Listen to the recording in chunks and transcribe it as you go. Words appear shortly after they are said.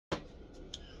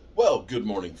Well, good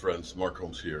morning, friends. Mark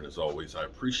Holmes here, and as always, I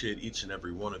appreciate each and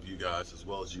every one of you guys, as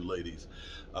well as you ladies,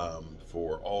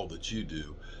 for all that you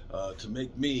do to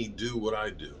make me do what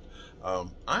I do.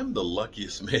 I'm the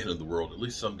luckiest man in the world. At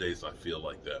least some days I feel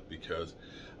like that, because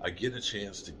I get a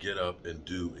chance to get up and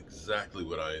do exactly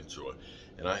what I enjoy.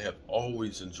 And I have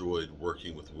always enjoyed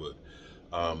working with wood.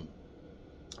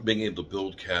 Being able to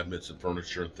build cabinets and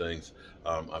furniture and things.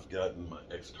 I've gotten my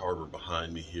X-Carver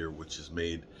behind me here, which has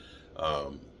made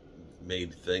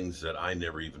things that I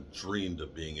never even dreamed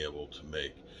of being able to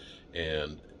make.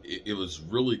 And it was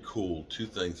really cool. Two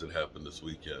things that happened this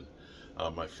weekend.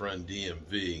 My friend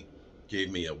DMV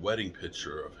gave me a wedding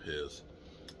picture of his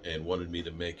and wanted me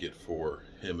to make it for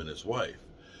him and his wife.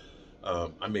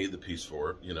 I made the piece for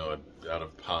it, you know, out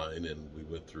of pine, and we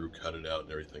went through, cut it out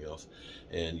and everything else.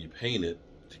 And you paint it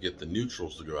to get the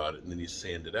neutrals to go out, and then you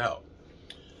sand it out.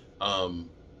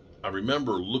 I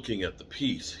remember looking at the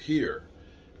piece here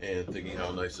and thinking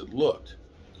how nice it looked.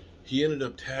 He ended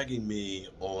up tagging me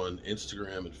on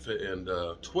Instagram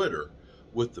and Twitter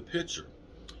with the picture.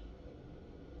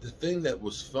 The thing that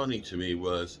was funny to me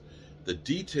was the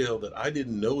detail that I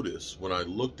didn't notice when I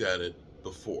looked at it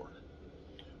before.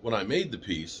 When I made the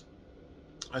piece,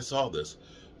 I saw this,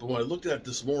 but when I looked at it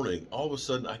this morning, all of a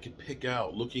sudden I could pick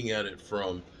out, looking at it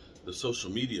from the social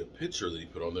media picture that he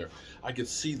put on there, I could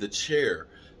see the chair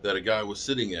that a guy was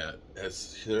sitting at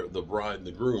as the bride and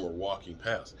the groom were walking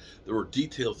past. There were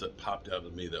details that popped out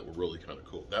at me that were really kind of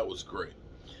cool. That was great.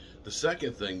 The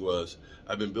second thing was,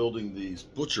 I've been building these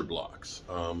butcher blocks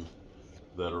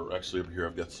that are actually over here.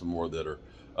 I've got some more that are,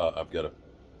 I've got to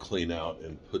clean out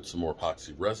and put some more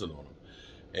epoxy resin on them.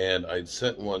 And I'd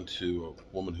sent one to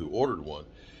a woman who ordered one,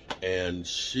 and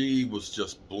she was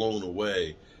just blown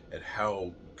away at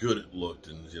how good it looked.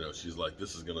 And you know, she's like,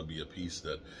 this is going to be a piece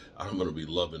that I'm going to be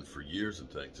loving for years and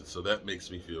things. And so that makes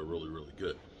me feel really, really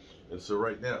good. And so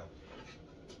right now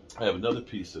I have another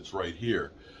piece that's right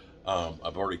here.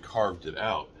 I've already carved it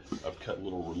out. I've cut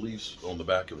little reliefs on the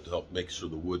back of it to help make sure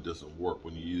the wood doesn't warp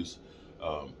when you use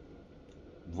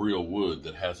real wood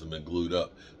that hasn't been glued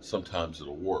up. Sometimes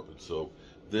it'll warp, and so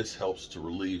this helps to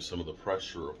relieve some of the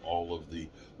pressure of all of the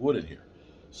wood in here.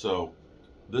 So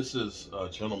this is a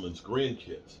gentleman's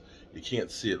grandkids. You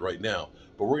can't see it right now,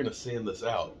 but we're going to sand this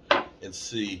out and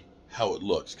see how it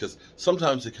looks, because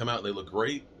sometimes they come out and they look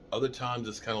great. Other times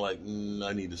it's kind of like,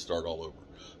 I need to start all over.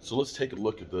 So let's take a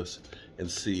look at this and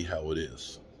see how it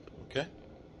is. Okay?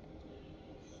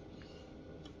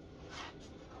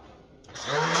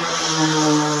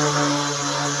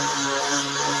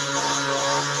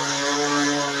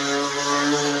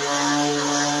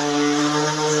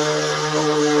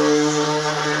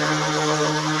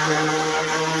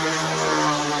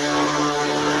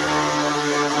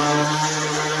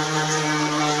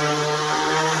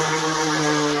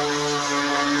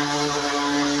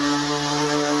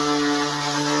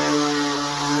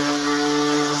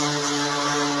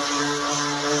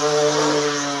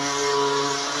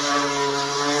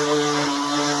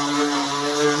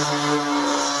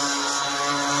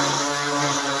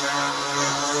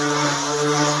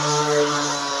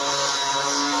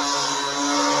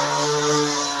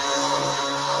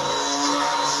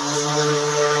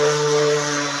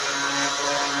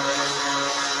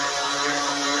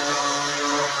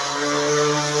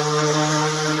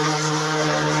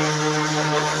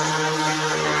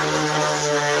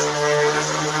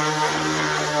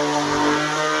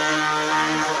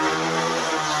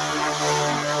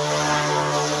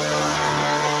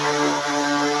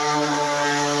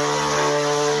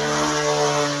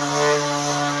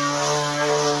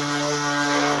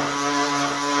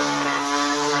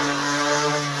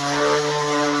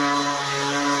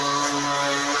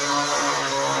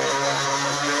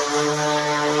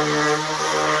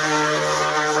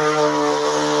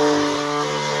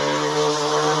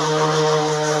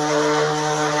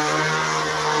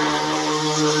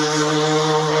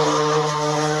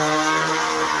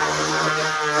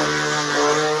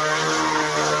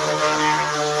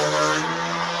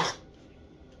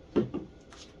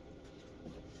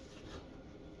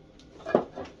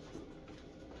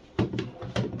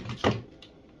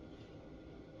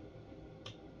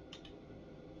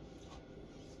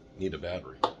 Need a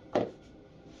battery.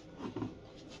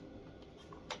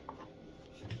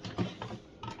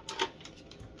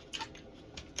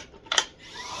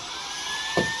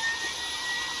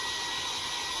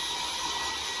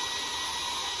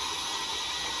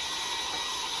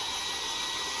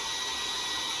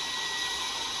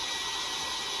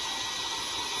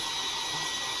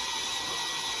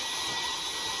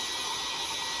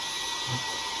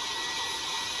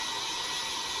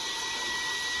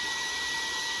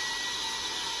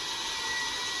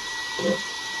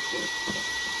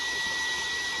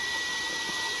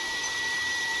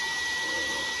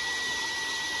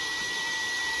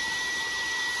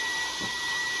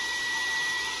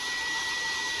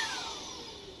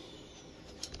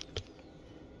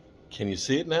 Can you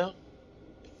see it now?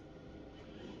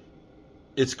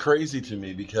 It's crazy to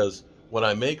me because when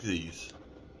I make these,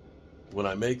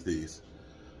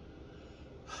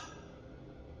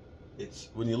 it's,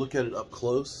 when you look at it up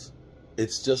close,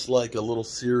 it's just like a little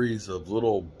series of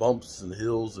little bumps and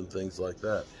hills and things like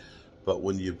that. But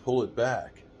when you pull it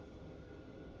back,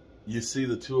 you see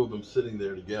the two of them sitting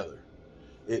there together.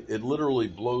 It literally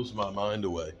blows my mind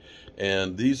away.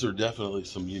 And these are definitely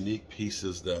some unique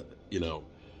pieces that, you know,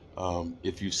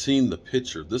 if you've seen the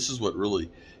picture, this is what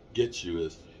really gets you,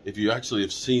 is if you actually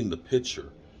have seen the picture,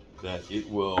 that it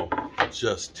will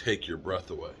just take your breath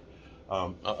away.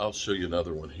 I'll show you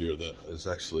another one here that is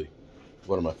actually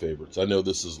one of my favorites. I know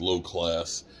this is low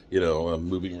class, you know, I'm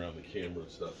moving around the camera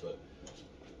and stuff, but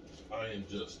I am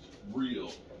just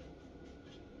real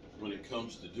when it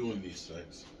comes to doing these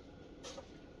things.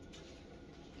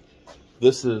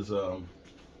 This is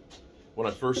when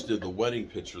I first did the wedding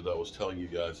picture that I was telling you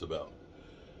guys about.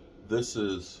 This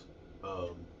is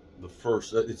the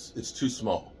first, it's too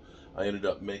small. I ended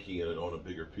up making it on a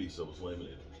bigger piece that was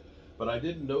laminated. But I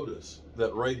didn't notice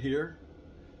that right here,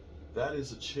 that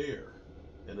is a chair.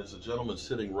 And there's a gentleman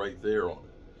sitting right there on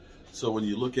it. So when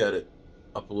you look at it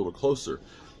up a little closer,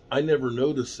 I never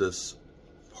noticed this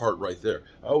part right there.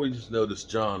 I always just noticed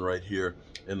John right here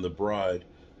and the bride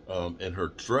and her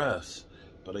dress,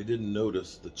 but I didn't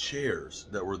notice the chairs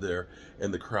that were there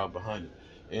and the crowd behind it.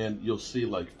 And you'll see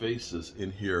like faces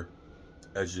in here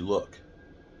as you look.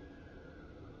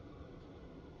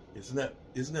 Isn't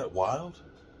that wild?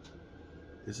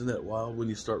 Isn't that wild when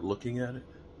you start looking at it?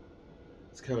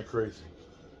 It's kind of crazy.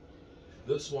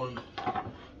 This one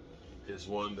is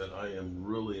one that I am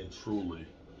really and truly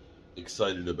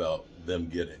excited about them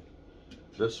getting.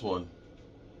 This one,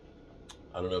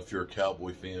 I don't know if you're a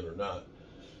Cowboy fan or not.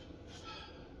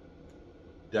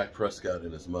 Dak Prescott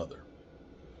and his mother.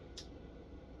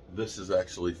 This is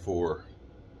actually for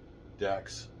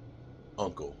Dak's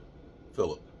uncle,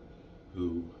 Philip,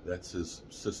 who, that's his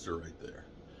sister right there.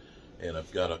 And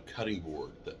I've got a cutting board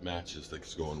that matches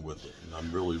that's going with it. And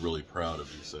I'm really, really proud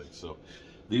of these things. So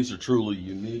these are truly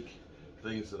unique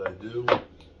things that I do.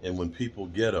 And when people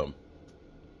get them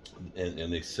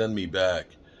and they send me back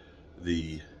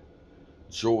the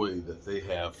joy that they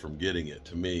have from getting it,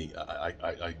 to me,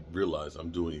 I realize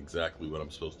I'm doing exactly what I'm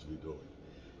supposed to be doing.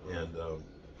 And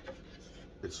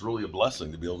it's really a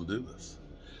blessing to be able to do this.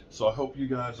 So I hope you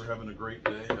guys are having a great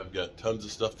day. I've got tons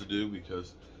of stuff to do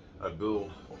because I build,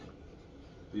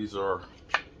 these are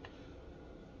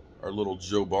our little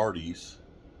Joe Barty's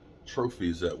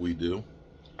trophies that we do.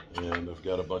 And I've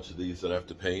got a bunch of these that I have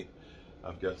to paint.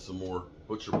 I've got some more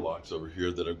butcher blocks over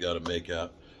here that I've got to make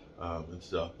out and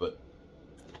stuff. But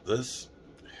this,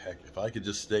 heck, if I could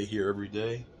just stay here every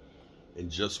day and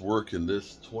just work in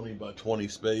this 20 by 20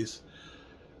 space,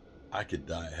 I could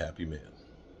die a happy man.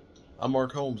 I'm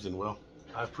Mark Holmes, and well,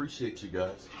 I appreciate you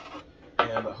guys.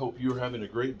 And I hope you're having a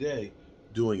great day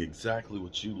doing exactly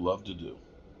what you love to do.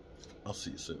 I'll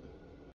see you soon.